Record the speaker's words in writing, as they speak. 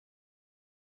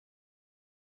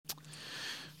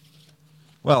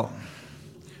Well,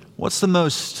 what's the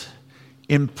most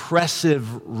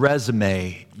impressive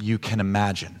resume you can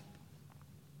imagine?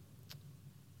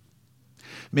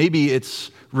 Maybe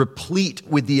it's replete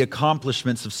with the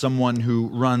accomplishments of someone who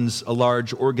runs a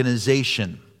large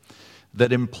organization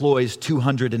that employs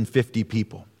 250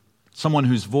 people. Someone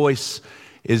whose voice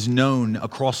is known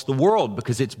across the world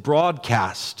because it's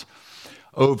broadcast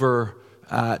over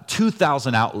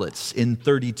 2,000 outlets in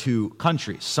 32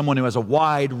 countries. Someone who has a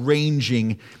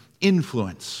wide-ranging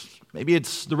influence. Maybe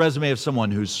it's the resume of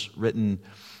someone who's written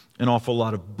an awful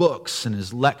lot of books and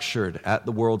has lectured at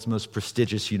the world's most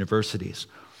prestigious universities.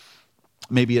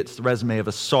 Maybe it's the resume of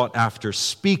a sought-after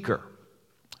speaker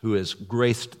who has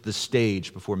graced the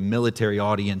stage before military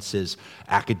audiences,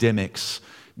 academics,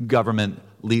 government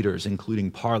leaders, including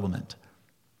parliament.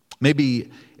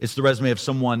 Maybe it's the resume of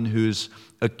someone who's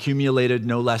accumulated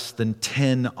no less than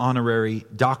 10 honorary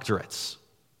doctorates.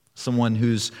 Someone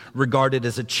who's regarded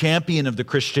as a champion of the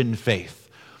Christian faith,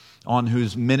 on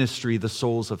whose ministry the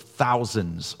souls of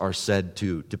thousands are said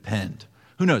to depend.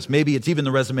 Who knows, maybe it's even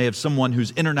the resume of someone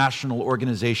whose international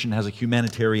organization has a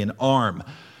humanitarian arm,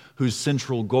 whose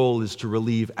central goal is to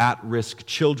relieve at-risk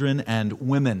children and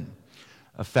women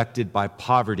affected by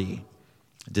poverty,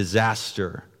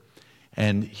 disaster,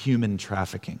 and human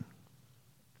trafficking.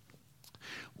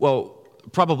 Well,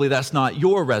 probably that's not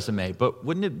your resume, but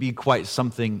wouldn't it be quite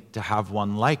something to have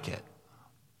one like it?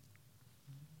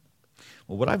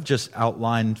 Well, what I've just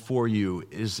outlined for you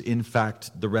is, in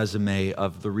fact, the resume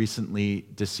of the recently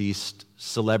deceased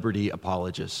celebrity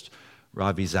apologist,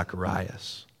 Ravi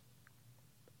Zacharias.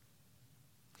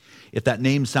 If that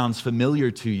name sounds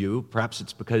familiar to you, perhaps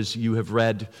it's because you have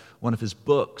read one of his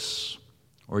books,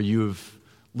 or you've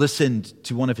listened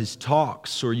to one of his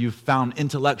talks, or you've found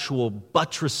intellectual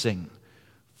buttressing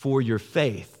for your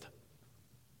faith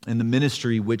in the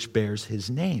ministry which bears his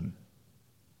name.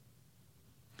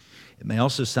 It may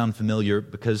also sound familiar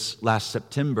because last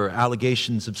September,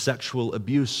 allegations of sexual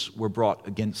abuse were brought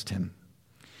against him.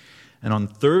 And on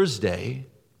Thursday,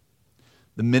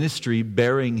 the ministry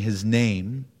bearing his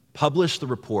name published the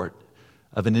report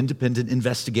of an independent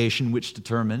investigation which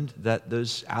determined that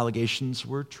those allegations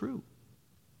were true,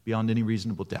 beyond any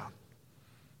reasonable doubt.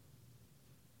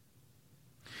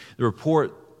 The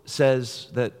report says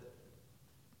that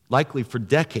likely for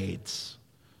decades,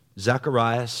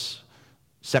 Zacharias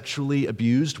sexually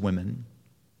abused women,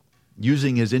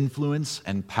 using his influence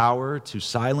and power to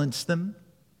silence them,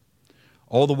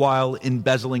 all the while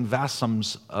embezzling vast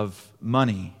sums of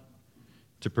money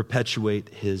to perpetuate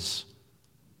his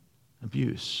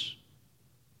abuse.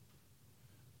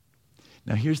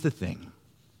 Now here's the thing.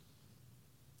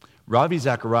 Ravi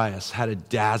Zacharias had a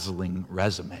dazzling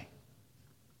resume.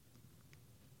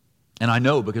 And I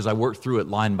know because I worked through it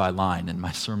line by line in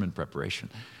my sermon preparation.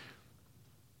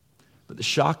 But the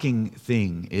shocking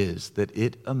thing is that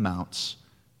it amounts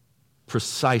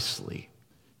precisely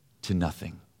to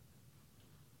nothing.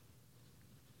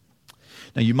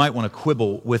 Now, you might want to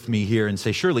quibble with me here and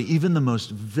say, surely even the most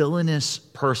villainous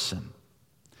person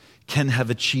can have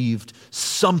achieved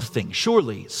something.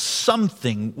 Surely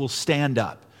something will stand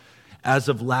up as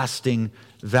of lasting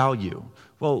value.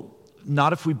 Well,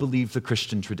 not if we believe the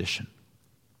Christian tradition.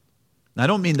 Now, I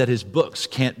don't mean that his books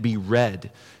can't be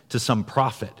read to some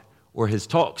prophet or his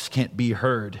talks can't be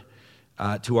heard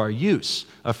to our use.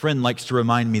 A friend likes to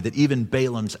remind me that even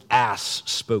Balaam's ass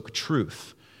spoke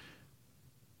truth.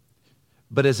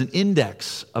 But as an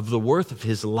index of the worth of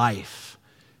his life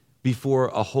before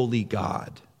a holy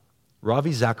God,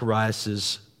 Ravi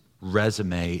Zacharias'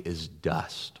 resume is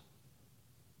dust.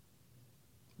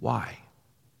 Why?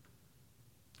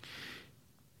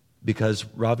 Because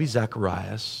Ravi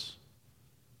Zacharias,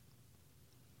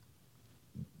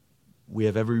 we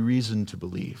have every reason to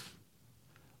believe,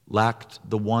 lacked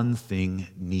the one thing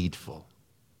needful.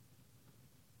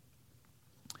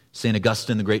 St.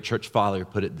 Augustine, the great church father,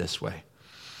 put it this way: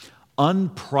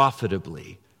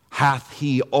 unprofitably hath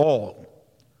he all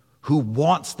who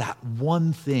wants that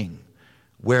one thing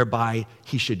whereby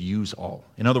he should use all.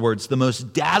 In other words, the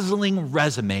most dazzling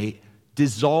resume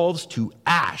dissolves to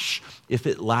ash if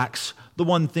it lacks the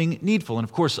one thing needful. And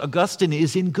of course, Augustine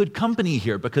is in good company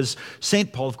here because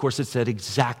St. Paul, of course, had said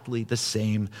exactly the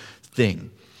same thing.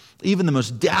 Even the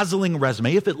most dazzling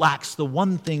resume, if it lacks the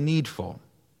one thing needful,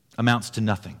 amounts to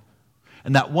nothing.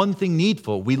 And that one thing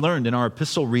needful, we learned in our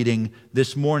epistle reading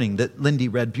this morning that Lindy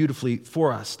read beautifully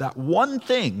for us. That one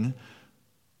thing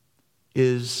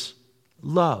is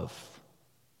love.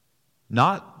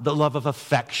 Not the love of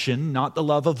affection, not the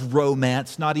love of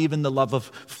romance, not even the love of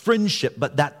friendship,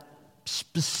 but that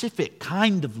specific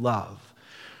kind of love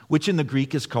which in the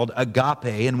Greek is called agape,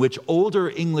 and which older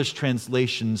English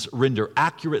translations render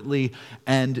accurately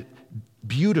and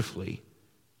beautifully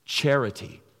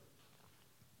charity.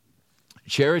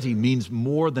 Charity means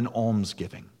more than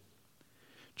almsgiving.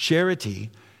 Charity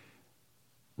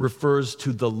refers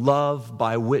to the love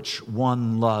by which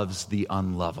one loves the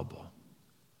unlovable.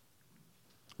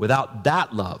 Without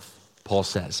that love, Paul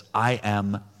says, I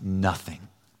am nothing.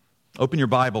 Open your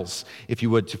Bibles, if you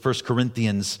would, to 1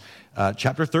 Corinthians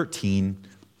chapter 13,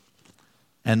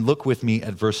 and look with me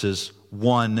at verses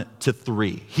 1 to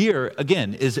 3. Here,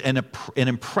 again, is an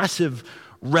impressive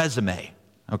resume,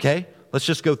 okay? Let's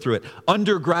just go through it.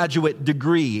 Undergraduate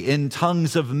degree in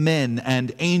tongues of men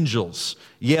and angels,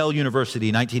 Yale University,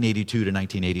 1982 to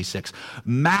 1986.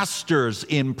 Master's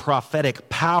in prophetic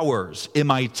powers,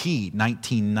 MIT,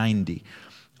 1990.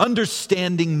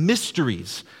 Understanding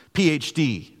mysteries,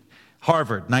 PhD,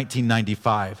 Harvard,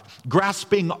 1995.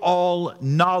 Grasping all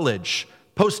knowledge,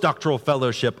 postdoctoral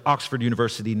fellowship, Oxford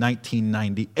University,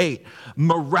 1998.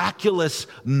 Miraculous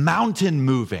mountain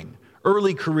moving,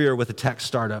 early career with a tech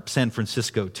startup, San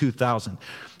Francisco, 2000.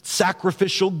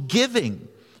 Sacrificial giving,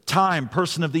 Time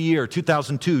Person of the Year,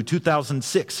 2002,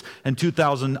 2006, and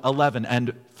 2011.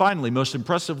 And finally, most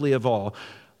impressively of all,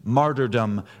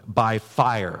 martyrdom by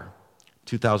fire,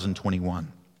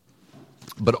 2021.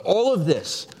 But all of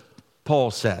this,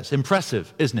 Paul says,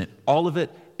 impressive, isn't it? All of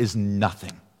it is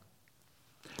nothing.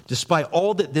 Despite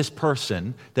all that this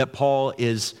person that Paul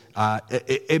is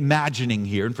imagining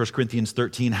here in 1 Corinthians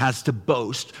 13 has to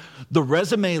boast, the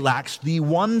resume lacks the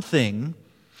one thing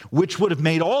which would have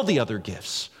made all the other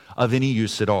gifts of any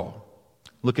use at all.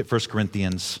 Look at 1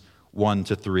 Corinthians 1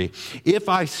 to 3. If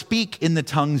I speak in the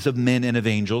tongues of men and of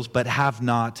angels, but have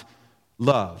not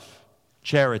love,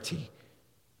 charity,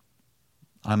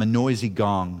 I'm a noisy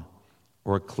gong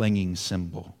or a clanging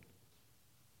cymbal.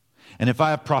 And if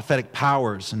I have prophetic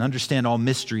powers and understand all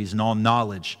mysteries and all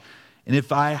knowledge, and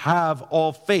if I have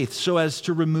all faith so as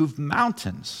to remove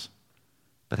mountains,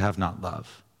 but have not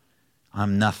love,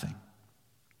 I'm nothing.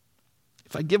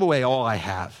 If I give away all I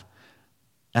have,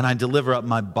 and I deliver up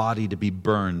my body to be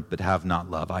burned, but have not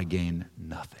love, I gain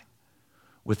nothing.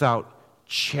 Without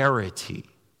charity,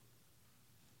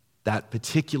 that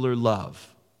particular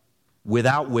love,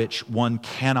 without which one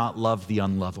cannot love the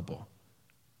unlovable,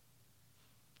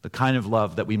 the kind of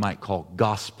love that we might call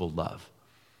gospel love,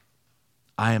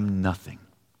 I am nothing.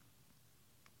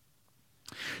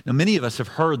 Now, many of us have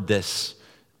heard this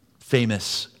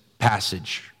famous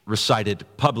passage recited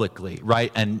publicly,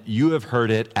 right? And you have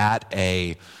heard it at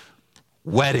a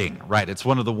wedding, right? It's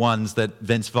one of the ones that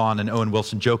Vince Vaughn and Owen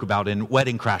Wilson joke about in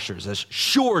Wedding Crashers as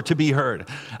sure to be heard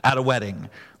at a wedding,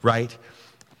 right?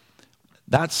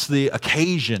 That's the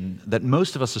occasion that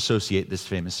most of us associate this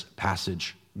famous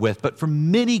passage with. But for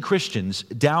many Christians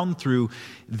down through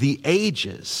the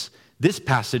ages, this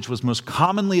passage was most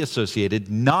commonly associated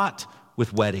not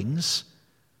with weddings,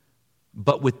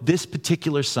 but with this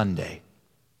particular Sunday,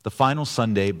 the final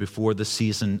Sunday before the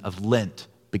season of Lent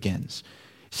begins.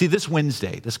 See, this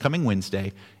coming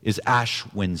Wednesday, is Ash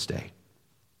Wednesday,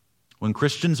 when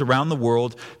Christians around the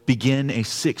world begin a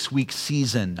 6-week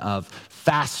season of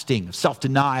fasting, of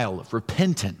self-denial, of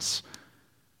repentance,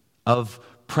 of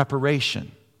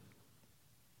preparation.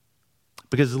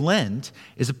 Because Lent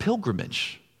is a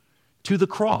pilgrimage to the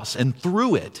cross, and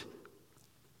through it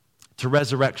to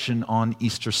resurrection on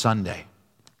Easter Sunday.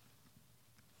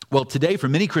 Well, today, for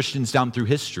many Christians down through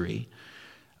history,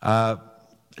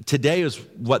 today is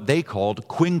what they called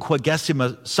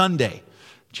Quinquagesima Sunday.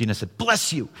 Gina said,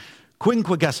 bless you.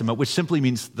 Quinquagesima, which simply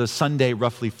means the Sunday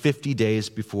roughly 50 days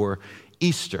before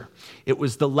Easter. It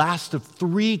was the last of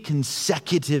 3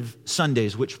 consecutive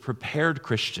Sundays which prepared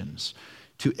Christians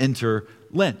to enter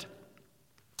Lent.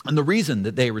 And the reason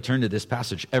that they returned to this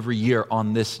passage every year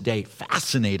on this day,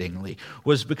 fascinatingly,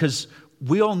 was because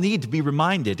we all need to be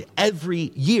reminded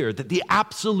every year that the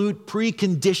absolute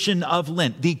precondition of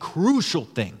Lent, the crucial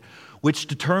thing which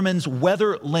determines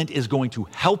whether Lent is going to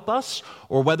help us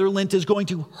or whether Lent is going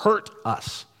to hurt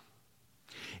us,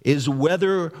 is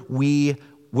whether we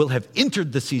will have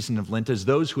entered the season of Lent as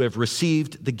those who have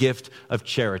received the gift of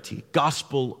charity,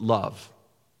 gospel love,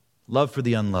 love for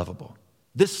the unlovable.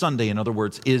 This Sunday, in other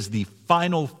words, is the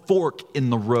final fork in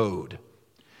the road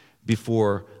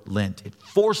before Lent. It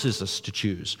forces us to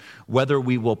choose whether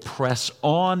we will press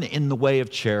on in the way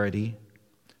of charity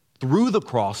through the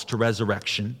cross to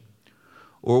resurrection,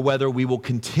 or whether we will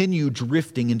continue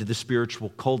drifting into the spiritual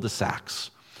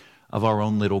cul-de-sacs of our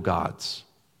own little gods.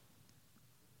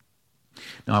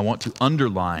 Now, I want to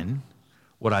underline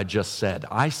what I just said.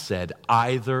 I said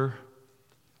either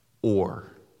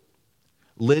or.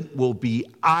 Lent will be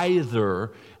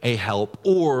either a help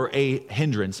or a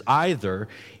hindrance, either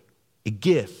a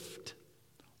gift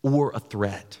or a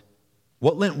threat.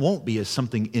 What Lent won't be is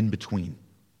something in between.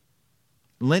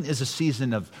 Lent is a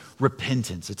season of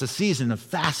repentance. It's a season of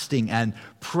fasting and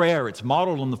prayer. It's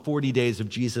modeled on the 40 days of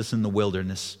Jesus in the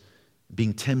wilderness,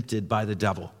 being tempted by the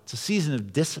devil. It's a season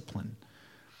of discipline.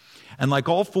 And like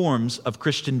all forms of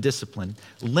Christian discipline,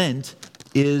 Lent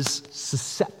is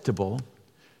susceptible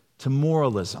to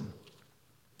moralism.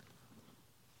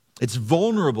 It's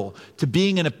vulnerable to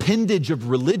being an appendage of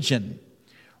religion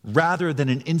rather than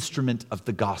an instrument of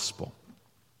the gospel.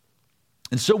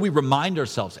 And so we remind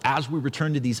ourselves as we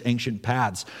return to these ancient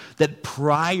paths that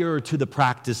prior to the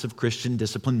practice of Christian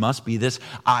discipline must be this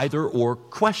either-or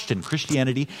question.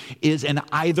 Christianity is an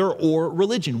either-or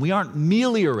religion. We aren't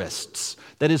meliorists.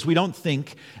 That is, we don't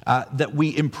think that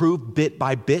we improve bit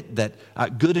by bit, that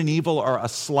good and evil are a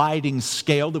sliding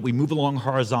scale, that we move along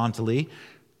horizontally.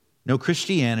 No,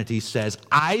 Christianity says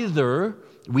either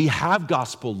we have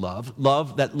gospel love,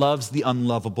 love that loves the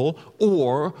unlovable,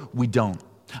 or we don't.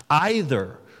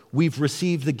 Either we've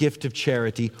received the gift of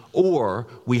charity or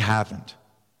we haven't.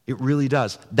 It really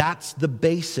does. That's the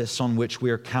basis on which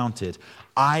we are counted,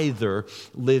 either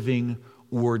living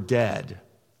or dead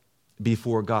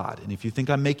before God. And if you think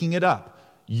I'm making it up,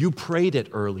 you prayed it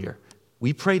earlier.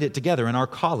 We prayed it together in our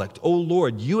collect. Oh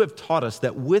Lord, you have taught us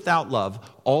that without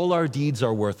love, all our deeds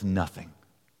are worth nothing.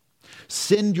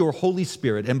 Send your Holy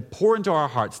Spirit and pour into our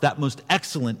hearts that most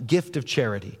excellent gift of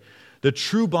charity, the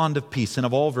true bond of peace and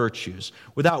of all virtues,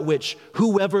 without which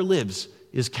whoever lives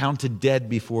is counted dead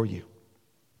before you.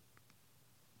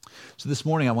 So this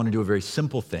morning I want to do a very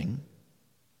simple thing.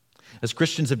 As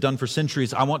Christians have done for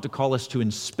centuries, I want to call us to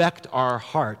inspect our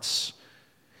hearts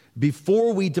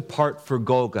before we depart for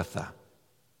Golgotha.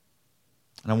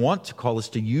 And I want to call us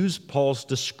to use Paul's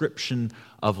description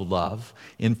of love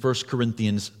in 1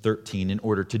 Corinthians 13 in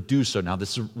order to do so. Now,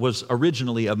 this was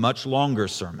originally a much longer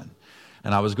sermon.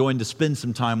 And I was going to spend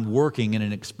some time working in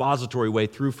an expository way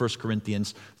through 1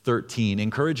 Corinthians 13,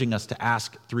 encouraging us to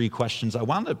ask 3 questions. I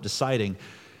wound up deciding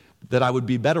that I would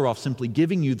be better off simply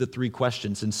giving you the 3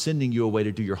 questions and sending you away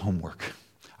to do your homework.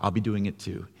 I'll be doing it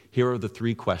too. Here are the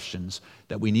 3 questions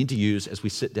that we need to use as we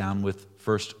sit down with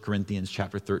 1 Corinthians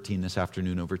chapter 13 this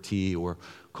afternoon over tea or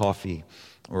coffee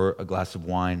or a glass of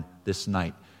wine this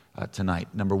night, tonight.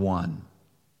 Number 1,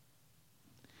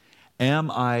 am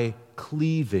I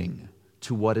cleaving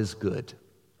to what is good?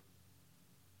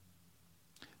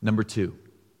 Number 2,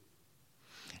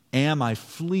 am I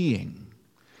fleeing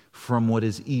from what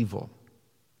is evil?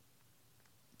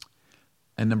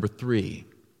 And number 3,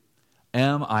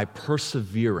 am I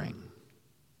persevering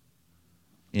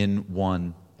in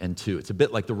 1 and 2? It's a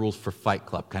bit like the rules for Fight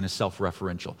Club, kind of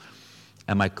self-referential.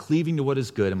 Am I cleaving to what is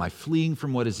good? Am I fleeing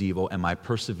from what is evil? Am I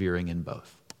persevering in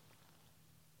both?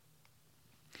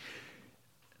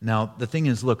 Now, the thing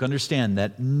is, look, understand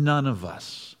that none of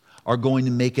us are going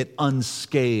to make it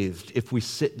unscathed if we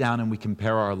sit down and we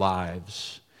compare our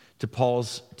lives to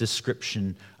Paul's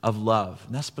description of love.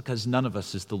 And that's because none of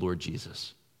us is the Lord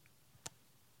Jesus.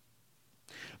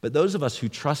 But those of us who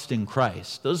trust in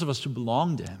Christ, those of us who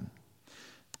belong to Him,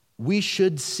 we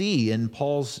should see in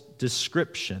Paul's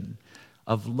description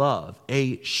of love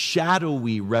a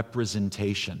shadowy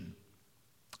representation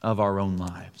of our own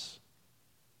lives.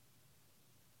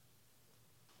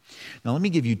 Now, let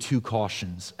me give you 2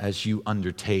 cautions as you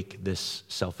undertake this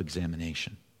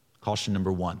self-examination. Caution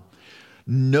number 1,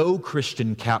 no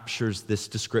Christian captures this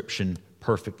description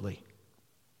perfectly.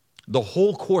 The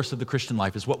whole course of the Christian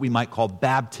life is what we might call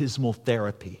baptismal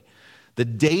therapy, the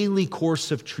daily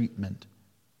course of treatment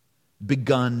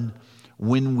begun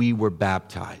when we were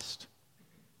baptized.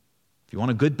 If you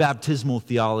want a good baptismal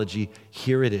theology,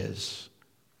 here it is.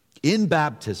 In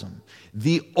baptism,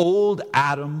 the old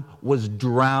Adam was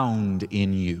drowned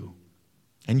in you,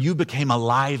 and you became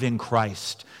alive in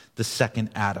Christ, the second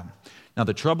Adam. Now,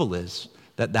 the trouble is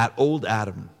that old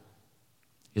Adam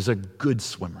is a good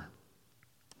swimmer.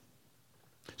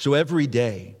 So every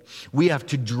day, we have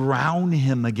to drown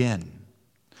him again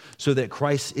so that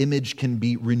Christ's image can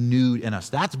be renewed in us.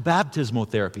 That's baptismal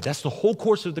therapy. That's the whole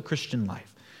course of the Christian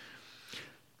life.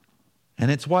 And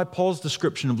it's why Paul's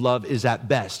description of love is at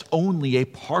best only a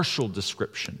partial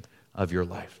description of your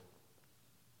life.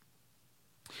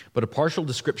 But a partial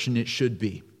description it should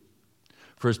be.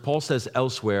 For as Paul says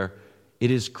elsewhere, it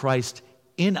is Christ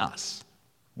in us,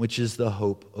 which is the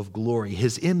hope of glory.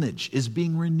 His image is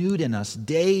being renewed in us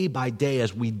day by day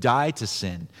as we die to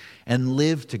sin and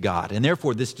live to God. And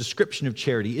therefore, this description of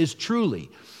charity is truly,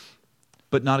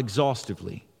 but not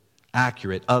exhaustively,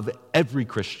 accurate of every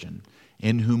Christian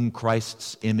in whom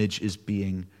Christ's image is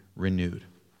being renewed.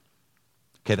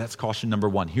 Okay, that's caution number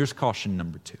one. Here's caution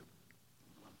number two.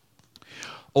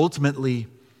 Ultimately,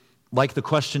 like the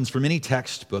questions from any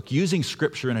textbook, using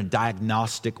Scripture in a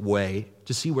diagnostic way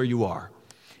to see where you are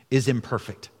is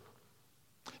imperfect.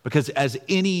 Because as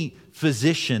any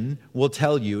physician will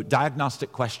tell you,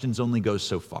 diagnostic questions only go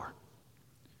so far.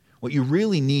 What you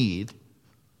really need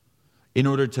in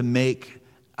order to make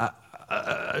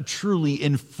a truly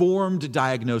informed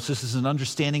diagnosis is an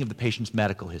understanding of the patient's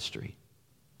medical history.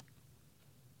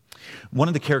 One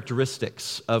of the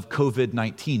characteristics of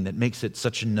COVID-19 that makes it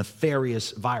such a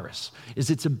nefarious virus is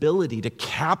its ability to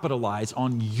capitalize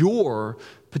on your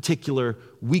particular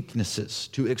weaknesses,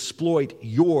 to exploit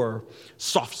your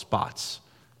soft spots,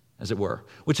 as it were,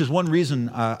 which is one reason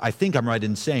I think I'm right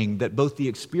in saying that both the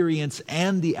experience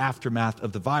and the aftermath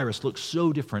of the virus look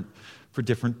so different for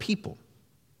different people.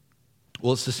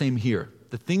 Well, it's the same here.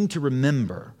 The thing to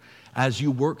remember as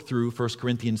you work through 1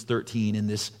 Corinthians 13 in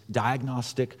this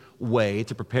diagnostic way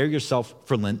to prepare yourself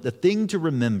for Lent, the thing to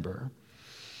remember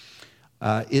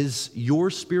is your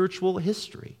spiritual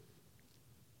history.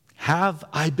 Have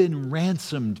I been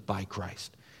ransomed by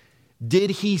Christ? Did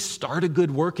he start a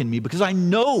good work in me? Because I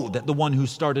know that the one who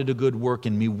started a good work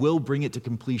in me will bring it to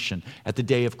completion at the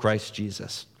day of Christ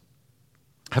Jesus.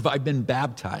 Have I been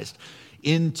baptized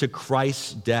into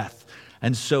Christ's death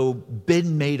and so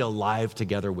been made alive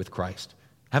together with Christ?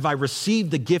 Have I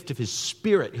received the gift of his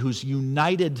Spirit who's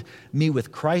united me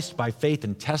with Christ by faith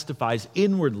and testifies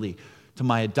inwardly to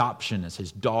my adoption as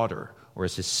his daughter or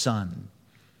as his son?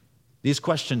 These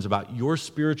questions about your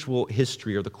spiritual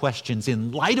history are the questions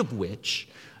in light of which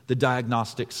the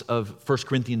diagnostics of 1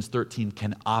 Corinthians 13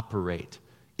 can operate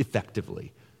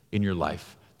effectively in your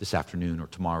life this afternoon or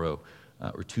tomorrow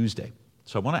or Tuesday.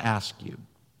 So I want to ask you,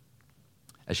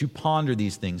 as you ponder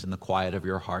these things in the quiet of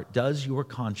your heart, does your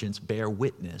conscience bear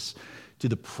witness to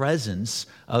the presence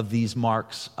of these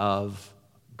marks of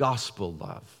gospel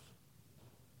love,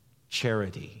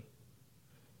 charity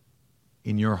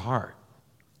in your heart?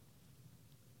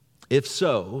 If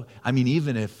so,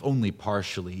 even if only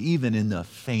partially, even in the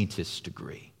faintest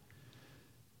degree,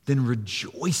 then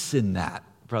rejoice in that,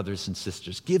 brothers and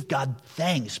sisters. Give God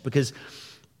thanks, because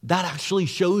that actually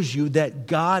shows you that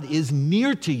God is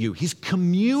near to you. He's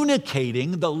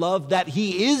communicating the love that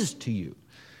he is to you,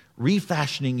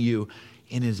 refashioning you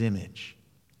in his image.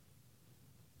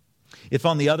 If,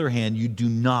 on the other hand, you do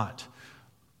not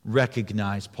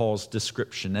recognize Paul's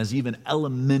description as even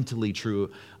elementally true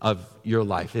of your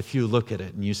life, if you look at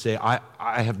it and you say,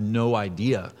 I have no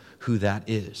idea who that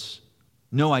is,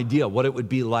 no idea what it would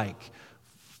be like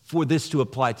for this to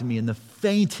apply to me in the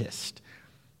faintest.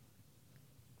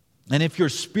 And if your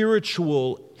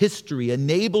spiritual history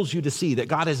enables you to see that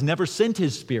God has never sent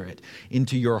his Spirit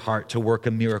into your heart to work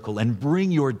a miracle and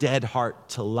bring your dead heart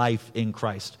to life in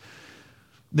Christ,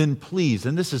 then please,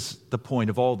 and this is the point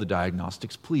of all the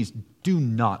diagnostics, please do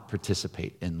not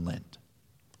participate in Lent.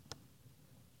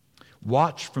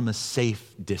 Watch from a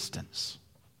safe distance,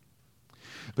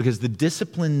 because the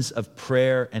disciplines of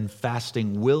prayer and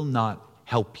fasting will not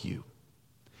help you.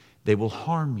 They will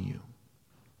harm you.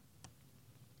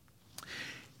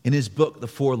 In his book, The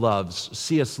Four Loves,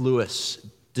 C.S. Lewis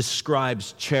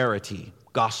describes charity,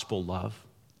 gospel love,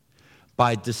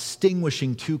 by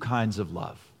distinguishing two kinds of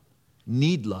love: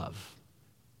 need love,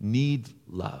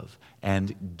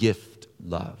 and gift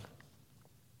love.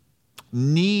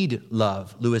 Need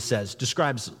love, Lewis says,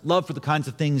 describes love for the kinds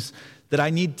of things that I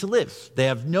need to live. They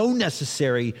have no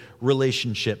necessary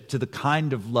relationship to the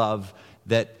kind of love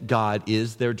that God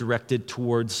is. They're directed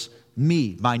towards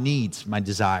me, my needs, my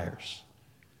desires.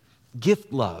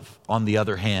 Gift love, on the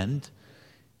other hand,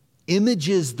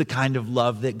 images the kind of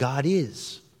love that God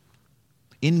is.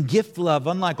 In gift love,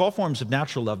 unlike all forms of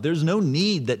natural love, there's no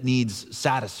need that needs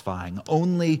satisfying,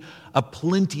 only a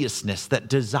plenteousness that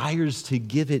desires to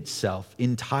give itself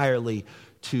entirely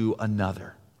to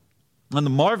another. And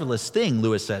the marvelous thing,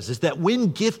 Lewis says, is that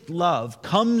when gift love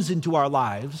comes into our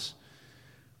lives,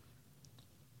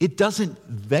 it doesn't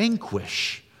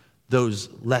vanquish those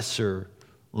lesser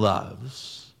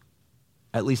loves,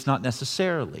 at least not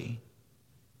necessarily.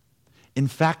 In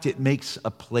fact, it makes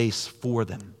a place for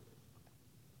them.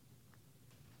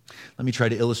 Let me try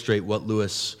to illustrate what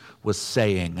Lewis was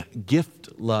saying.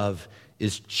 Gift love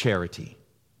is charity,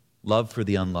 love for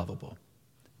the unlovable.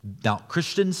 Now,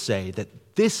 Christians say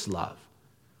that this love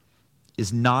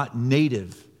is not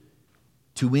native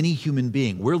to any human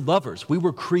being. We're lovers. We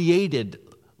were created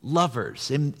lovers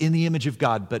in the image of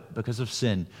God, but because of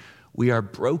sin, we are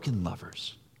broken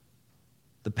lovers.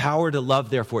 The power to love,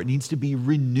 therefore, it needs to be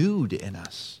renewed in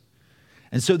us.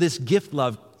 And so this gift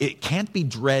love, it can't be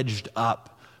dredged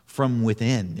up from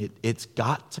within. It's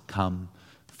got to come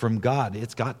from God.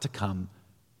 It's got to come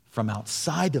from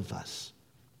outside of us.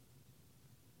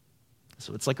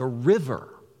 So it's like a river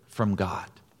from God,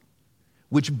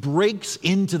 which breaks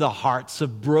into the hearts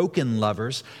of broken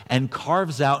lovers and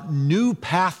carves out new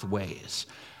pathways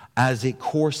as it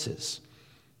courses.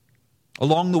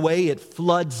 Along the way, it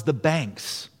floods the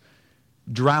banks,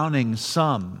 drowning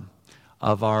some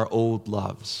of our old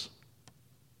loves.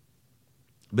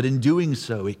 But in doing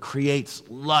so, it creates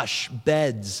lush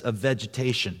beds of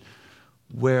vegetation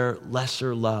where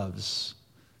lesser loves,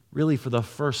 really for the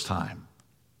first time,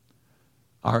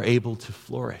 are able to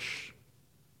flourish,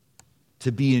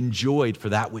 to be enjoyed for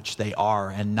that which they are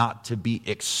and not to be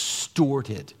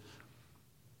extorted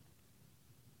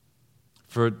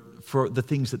for the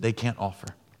things that they can't offer.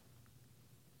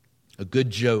 A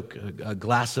good joke, a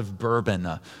glass of bourbon,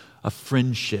 a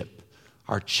friendship,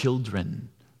 our children,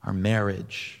 our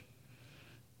marriage.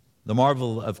 The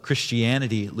marvel of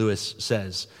Christianity, Lewis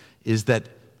says, is that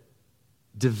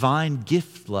divine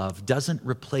gift love doesn't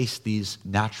replace these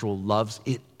natural loves.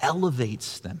 It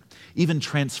elevates them, even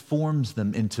transforms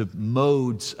them into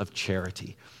modes of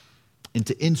charity,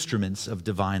 into instruments of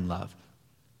divine love.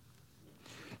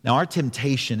 Now, our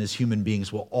temptation as human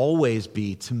beings will always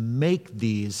be to make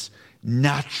these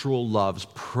natural loves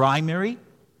primary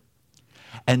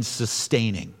and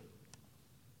sustaining.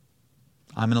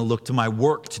 I'm going to look to my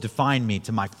work to define me,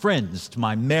 to my friends, to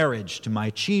my marriage, to my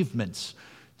achievements,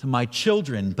 to my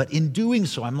children. But in doing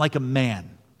so, I'm like a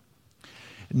man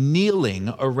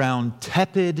kneeling around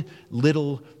tepid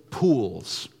little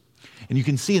pools. And you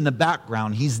can see in the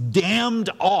background, he's dammed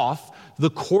off the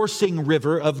coursing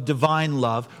river of divine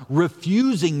love,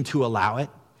 refusing to allow it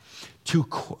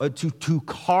to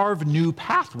carve new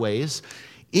pathways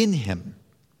in him.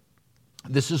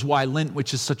 This is why Lent,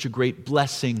 which is such a great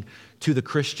blessing to the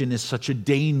Christian, is such a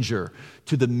danger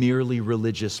to the merely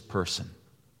religious person.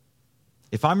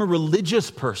 If I'm a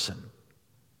religious person,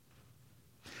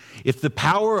 if the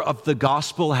power of the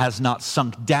gospel has not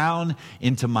sunk down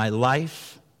into my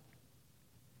life,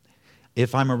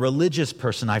 if I'm a religious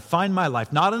person, I find my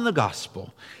life not in the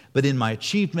gospel, but in my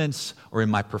achievements or in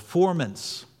my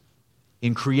performance,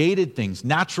 in created things,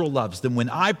 natural loves, then when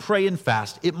I pray and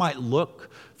fast, it might look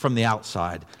from the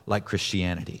outside like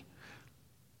Christianity.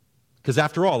 Because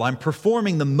after all, I'm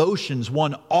performing the motions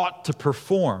one ought to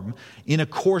perform in a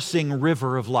coursing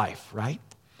river of life, right?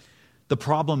 The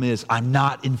problem is I'm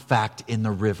not, in fact, in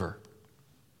the river.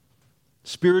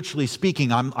 Spiritually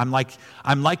speaking, I'm like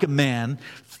a man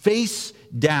face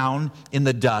down in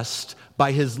the dust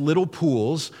by his little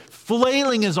pools,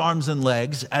 flailing his arms and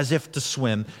legs as if to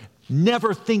swim,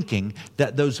 never thinking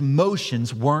that those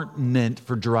motions weren't meant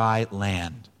for dry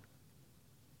land.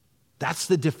 That's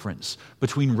the difference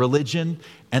between religion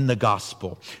and the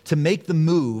gospel. To make the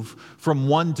move from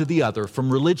one to the other,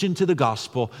 from religion to the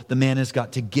gospel, the man has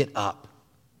got to get up.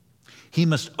 He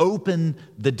must open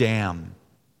the dam.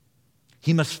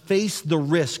 He must face the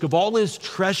risk of all his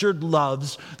treasured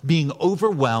loves being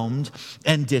overwhelmed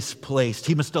and displaced.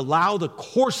 He must allow the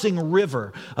coursing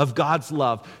river of God's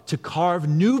love to carve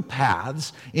new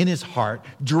paths in his heart,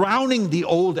 drowning the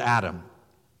old Adam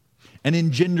and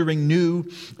engendering new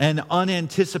and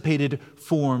unanticipated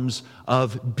forms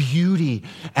of beauty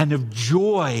and of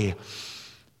joy.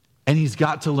 And he's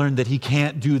got to learn that he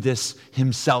can't do this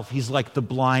himself. He's like the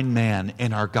blind man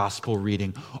in our gospel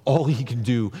reading. All he can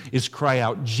do is cry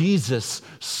out, "Jesus,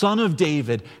 Son of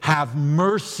David, have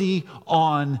mercy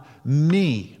on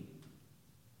me."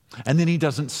 And then he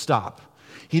doesn't stop.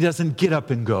 He doesn't get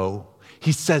up and go.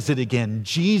 He says it again,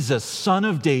 "Jesus, Son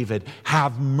of David,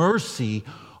 have mercy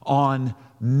on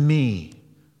me."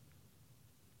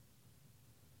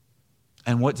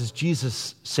 And what does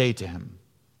Jesus say to him?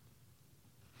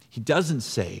 He doesn't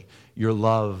say, "Your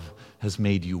love has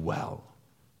made you well."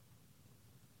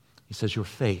 He says, "Your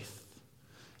faith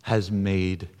has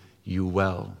made you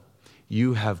well.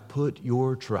 You have put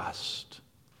your trust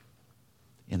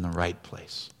in the right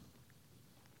place."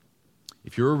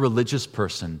 If you're a religious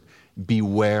person,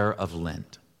 beware of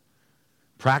Lent.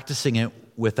 Practicing it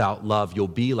without love, you'll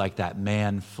be like that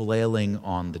man flailing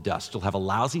on the dust. You'll have a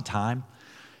lousy time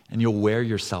and you'll wear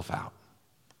yourself out.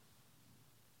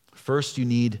 First, you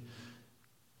need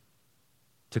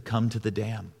to come to the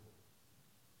dam.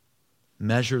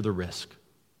 Measure the risk.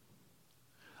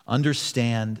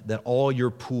 Understand that all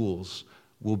your pools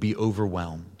will be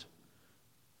overwhelmed,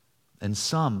 and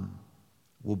some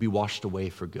will be washed away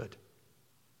for good.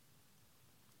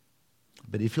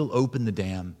 But if you'll open the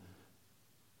dam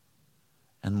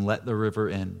and let the river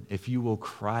in, if you will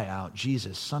cry out,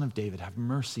 Jesus, Son of David, have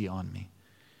mercy on me,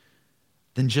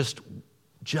 then just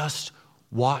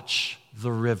watch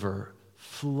the river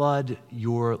flood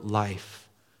your life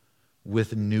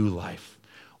with new life.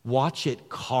 Watch it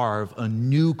carve a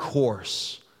new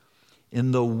course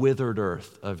in the withered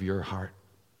earth of your heart.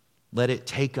 Let it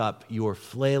take up your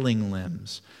flailing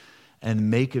limbs and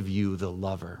make of you the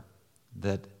lover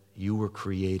that you were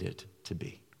created to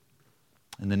be.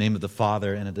 In the name of the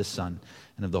Father, and of the Son,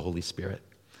 and of the Holy Spirit.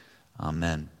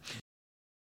 Amen.